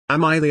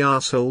Am I the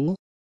asshole?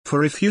 For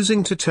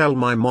refusing to tell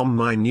my mom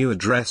my new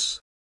address?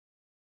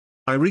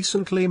 I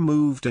recently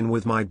moved in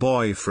with my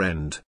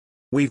boyfriend.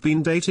 We've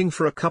been dating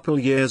for a couple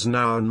years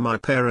now and my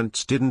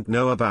parents didn't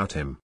know about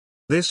him.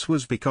 This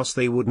was because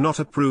they would not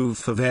approve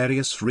for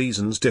various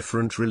reasons,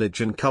 different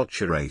religion,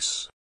 culture,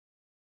 race.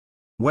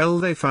 Well,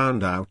 they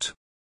found out.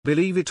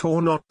 Believe it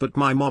or not, but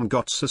my mom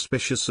got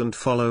suspicious and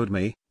followed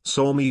me,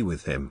 saw me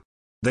with him.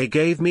 They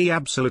gave me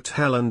absolute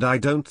hell and I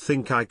don't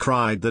think I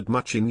cried that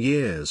much in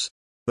years.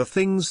 The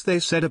things they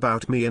said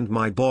about me and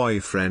my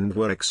boyfriend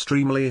were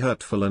extremely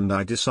hurtful and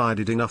I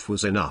decided enough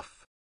was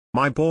enough.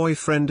 My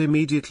boyfriend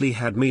immediately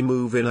had me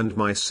move in and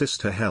my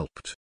sister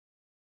helped.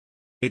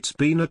 It's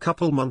been a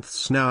couple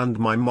months now and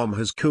my mom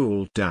has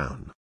cooled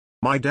down.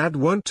 My dad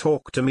won't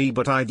talk to me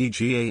but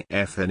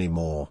IDGAF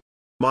anymore.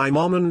 My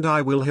mom and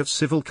I will have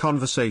civil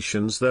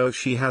conversations, though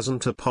she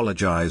hasn't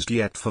apologized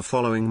yet for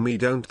following me.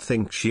 Don't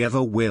think she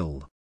ever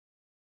will.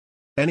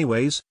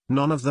 Anyways,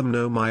 none of them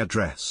know my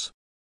address.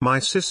 My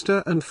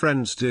sister and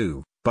friends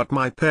do, but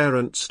my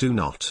parents do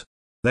not.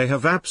 They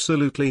have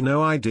absolutely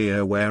no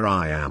idea where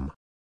I am.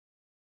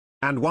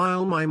 And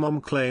while my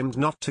mom claimed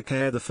not to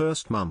care the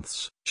first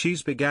months,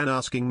 she's began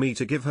asking me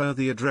to give her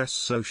the address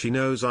so she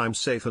knows I'm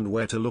safe and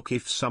where to look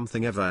if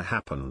something ever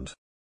happened.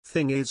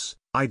 Thing is,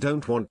 I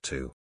don't want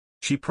to.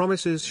 She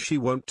promises she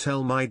won't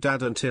tell my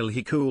dad until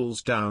he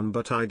cools down,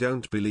 but I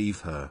don't believe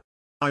her.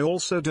 I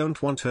also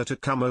don't want her to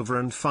come over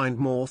and find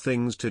more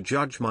things to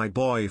judge my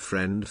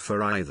boyfriend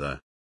for either.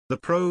 The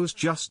pros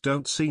just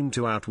don't seem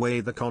to outweigh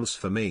the cons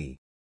for me.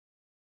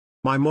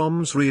 My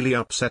mom's really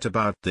upset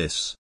about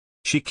this.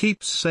 She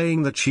keeps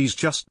saying that she's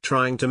just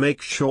trying to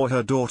make sure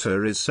her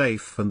daughter is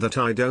safe and that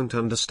I don't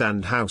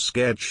understand how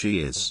scared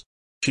she is.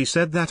 She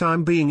said that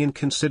I'm being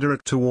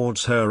inconsiderate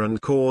towards her and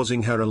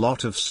causing her a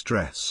lot of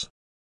stress.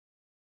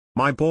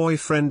 My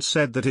boyfriend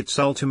said that it's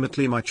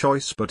ultimately my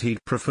choice but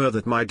he'd prefer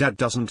that my dad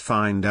doesn't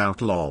find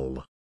out.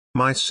 Lol.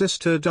 My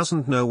sister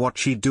doesn't know what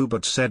she'd do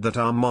but said that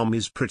our mom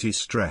is pretty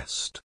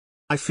stressed.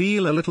 I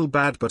feel a little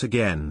bad but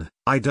again,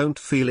 I don't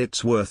feel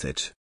it's worth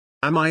it.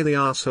 Am I the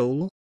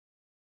asshole?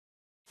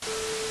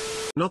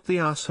 Not the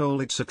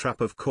asshole, it's a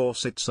trap. Of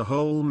course, it's a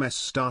whole mess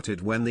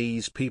started when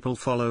these people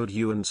followed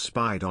you and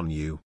spied on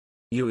you.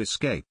 You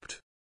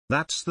escaped.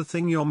 That's the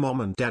thing your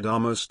mom and dad are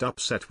most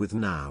upset with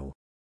now.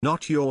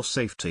 Not your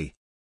safety.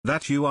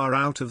 That you are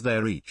out of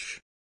their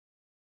reach.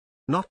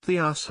 Not the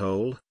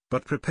asshole,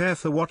 but prepare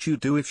for what you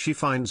do if she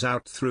finds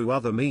out through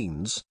other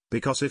means,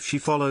 because if she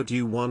followed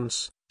you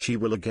once, she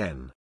will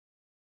again.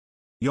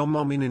 Your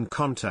mom in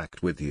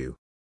contact with you.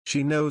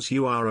 She knows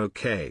you are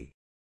okay.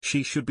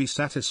 She should be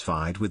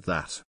satisfied with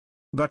that.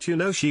 But you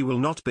know she will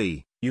not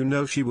be. You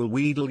know she will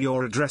wheedle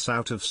your address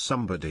out of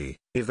somebody,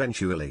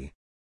 eventually.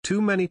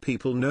 Too many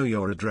people know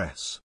your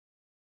address.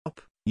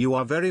 You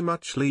are very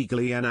much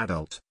legally an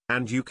adult,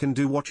 and you can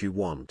do what you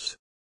want.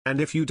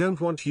 And if you don't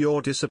want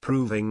your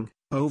disapproving,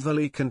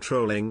 overly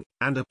controlling,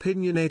 and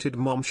opinionated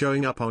mom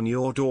showing up on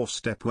your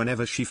doorstep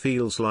whenever she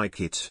feels like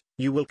it,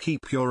 you will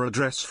keep your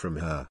address from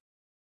her.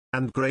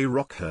 And grey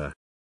rock her.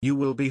 You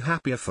will be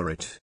happier for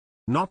it.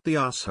 Not the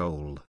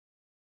asshole.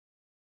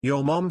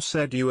 Your mom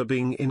said you were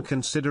being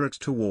inconsiderate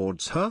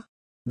towards her?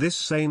 This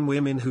same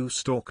woman who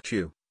stalked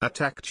you,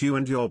 attacked you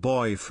and your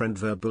boyfriend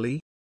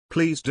verbally?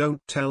 Please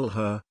don't tell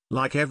her,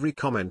 like every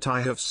comment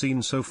I have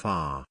seen so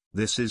far,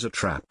 this is a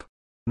trap.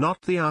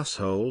 Not the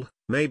asshole.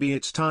 Maybe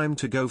it's time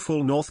to go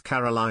full North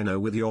Carolina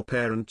with your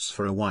parents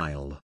for a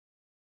while.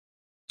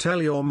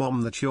 Tell your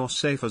mom that you're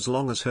safe as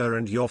long as her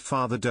and your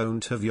father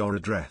don't have your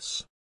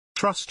address.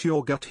 Trust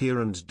your gut here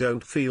and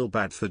don't feel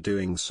bad for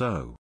doing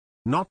so.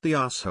 Not the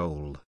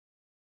asshole.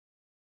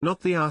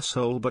 Not the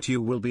asshole, but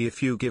you will be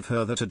if you give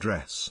her that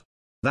address.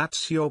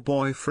 That's your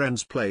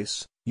boyfriend's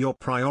place. Your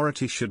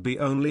priority should be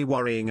only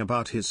worrying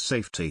about his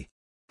safety.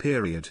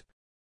 Period.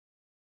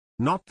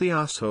 Not the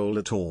asshole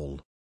at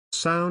all.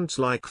 Sounds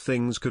like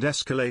things could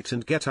escalate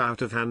and get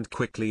out of hand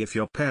quickly if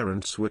your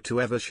parents were to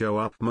ever show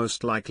up,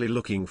 most likely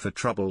looking for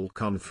trouble,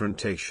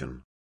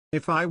 confrontation.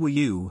 If I were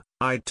you,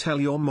 I'd tell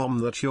your mom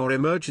that your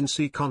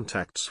emergency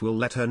contacts will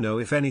let her know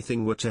if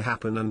anything were to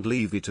happen and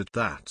leave it at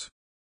that.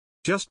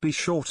 Just be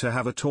sure to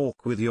have a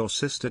talk with your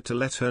sister to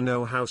let her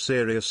know how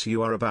serious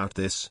you are about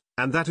this,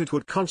 and that it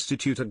would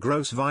constitute a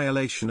gross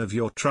violation of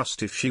your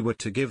trust if she were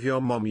to give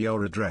your mom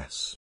your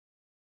address.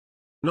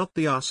 Not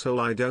the asshole.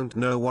 I don't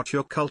know what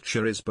your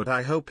culture is, but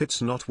I hope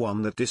it's not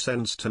one that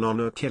descends to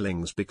honor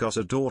killings because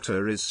a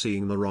daughter is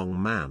seeing the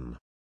wrong man.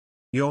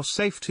 Your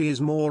safety is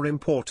more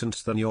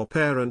important than your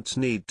parents'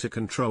 need to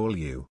control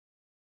you.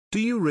 Do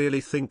you really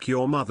think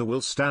your mother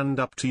will stand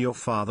up to your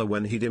father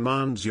when he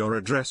demands your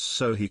address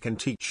so he can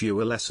teach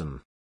you a lesson?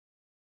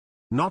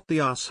 Not the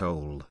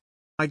asshole.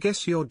 I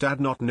guess your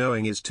dad not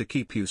knowing is to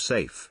keep you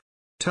safe.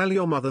 Tell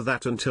your mother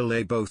that until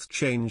they both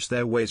change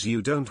their ways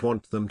you don't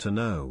want them to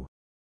know.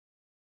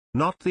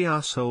 Not the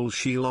asshole.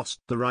 She lost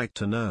the right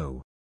to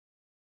know.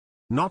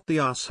 Not the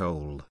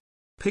asshole.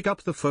 Pick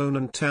up the phone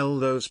and tell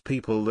those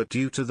people that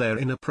due to their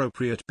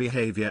inappropriate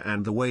behavior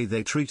and the way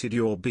they treated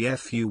your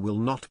BF you will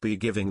not be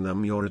giving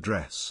them your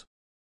address.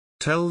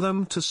 Tell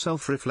them to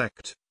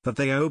self-reflect, that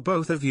they owe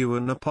both of you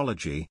an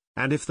apology,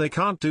 and if they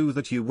can't do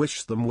that you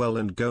wish them well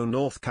and go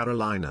North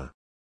Carolina.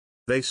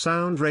 They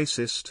sound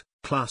racist,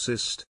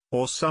 classist,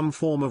 or some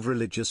form of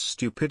religious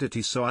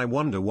stupidity, so I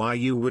wonder why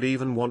you would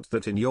even want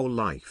that in your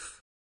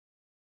life.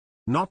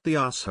 Not the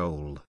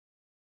asshole.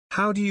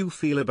 How do you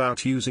feel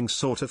about using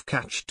sort of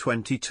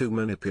catch-22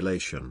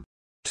 manipulation?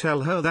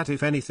 Tell her that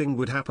if anything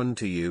would happen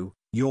to you,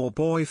 your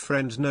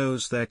boyfriend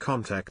knows their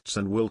contacts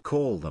and will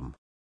call them.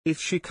 If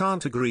she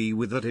can't agree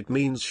with that, it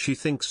means she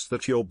thinks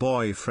that your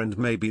boyfriend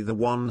may be the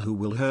one who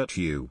will hurt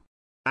you.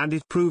 And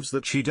it proves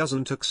that she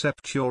doesn't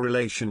accept your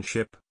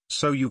relationship,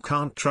 so you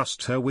can't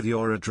trust her with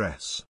your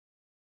address.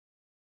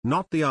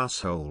 Not the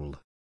asshole.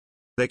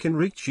 They can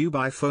reach you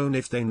by phone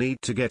if they need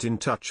to get in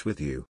touch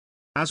with you.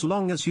 As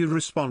long as you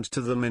respond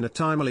to them in a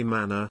timely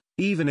manner,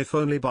 even if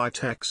only by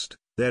text,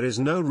 there is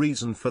no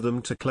reason for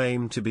them to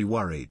claim to be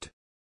worried.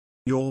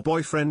 Your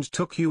boyfriend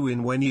took you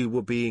in when you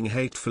were being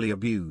hatefully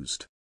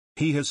abused.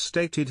 He has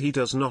stated he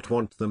does not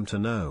want them to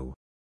know.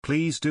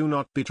 Please do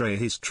not betray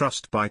his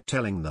trust by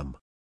telling them.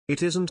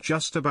 It isn't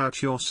just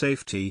about your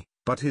safety,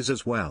 but his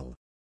as well.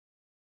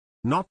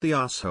 Not the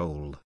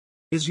asshole.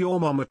 Is your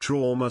mom a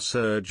trauma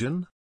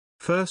surgeon?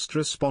 First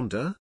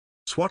responder?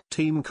 SWAT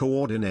team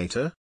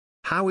coordinator?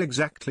 How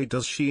exactly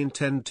does she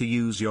intend to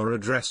use your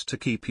address to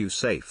keep you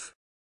safe?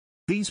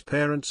 These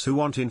parents who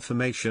want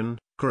information,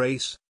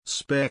 grace,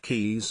 spare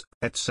keys,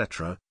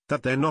 etc.,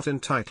 that they're not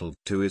entitled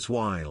to is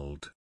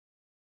wild.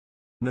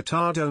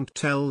 Nata, don't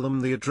tell them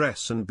the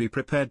address and be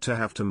prepared to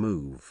have to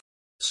move.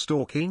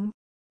 Stalking?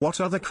 What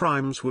other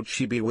crimes would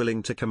she be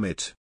willing to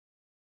commit?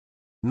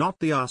 Not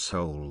the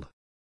asshole.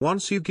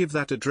 Once you give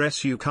that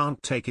address you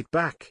can't take it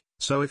back,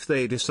 so if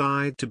they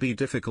decide to be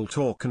difficult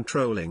or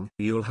controlling,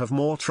 you'll have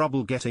more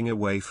trouble getting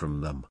away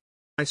from them.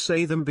 I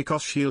say them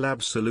because she'll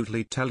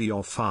absolutely tell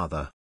your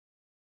father.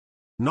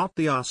 Not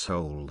the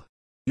asshole.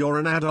 You're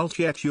an adult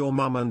yet your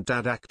mum and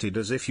dad acted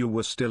as if you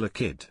were still a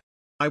kid.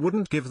 I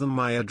wouldn't give them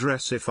my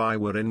address if I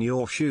were in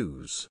your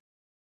shoes.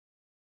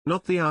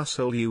 Not the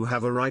asshole. You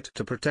have a right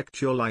to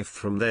protect your life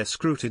from their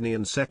scrutiny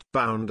and set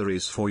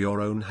boundaries for your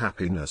own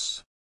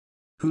happiness.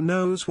 Who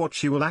knows what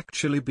she will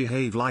actually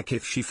behave like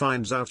if she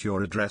finds out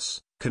your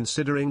address,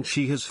 considering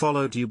she has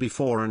followed you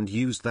before and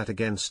used that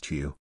against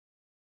you.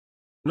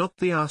 Not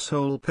the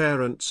asshole.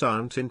 Parents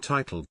aren't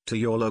entitled to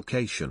your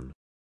location.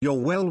 You're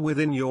well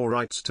within your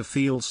rights to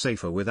feel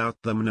safer without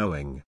them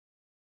knowing.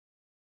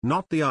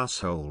 Not the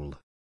asshole.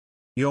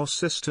 Your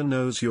sister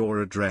knows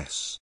your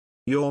address.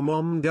 Your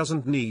mom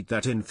doesn't need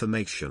that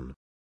information.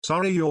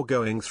 Sorry you're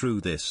going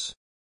through this.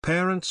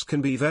 Parents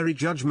can be very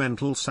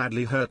judgmental,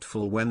 sadly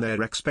hurtful when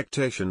their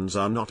expectations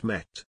are not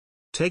met.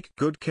 Take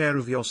good care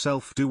of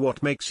yourself. Do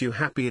what makes you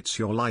happy. It's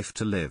your life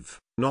to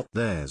live, not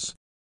theirs.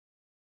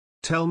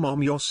 Tell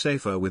mom you're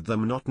safer with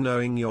them not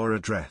knowing your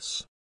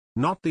address.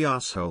 Not the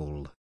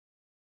asshole.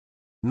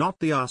 Not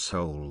the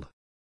asshole.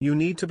 You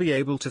need to be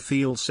able to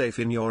feel safe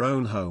in your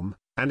own home,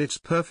 and it's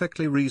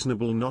perfectly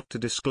reasonable not to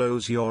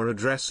disclose your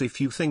address if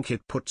you think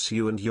it puts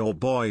you and your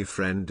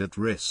boyfriend at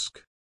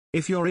risk.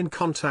 If you're in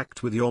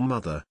contact with your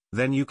mother,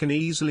 then you can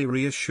easily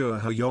reassure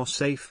her you're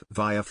safe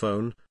via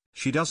phone.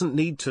 She doesn't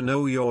need to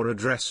know your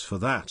address for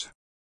that.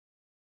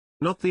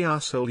 Not the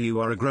asshole. You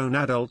are a grown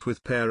adult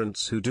with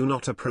parents who do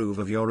not approve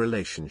of your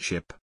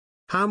relationship.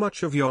 How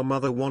much of your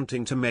mother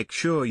wanting to make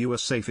sure you are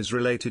safe is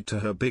related to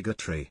her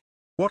bigotry?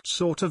 What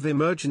sort of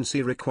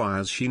emergency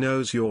requires she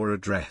knows your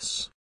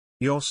address?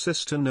 Your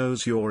sister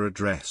knows your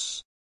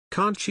address.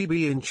 Can't she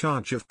be in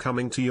charge of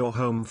coming to your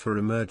home for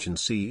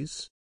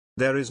emergencies?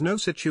 There is no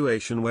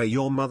situation where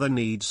your mother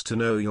needs to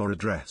know your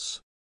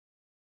address.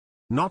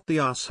 Not the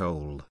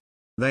asshole.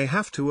 They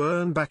have to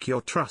earn back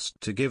your trust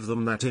to give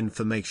them that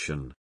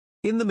information.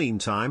 In the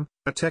meantime,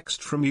 a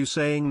text from you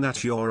saying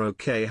that you're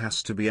okay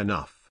has to be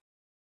enough.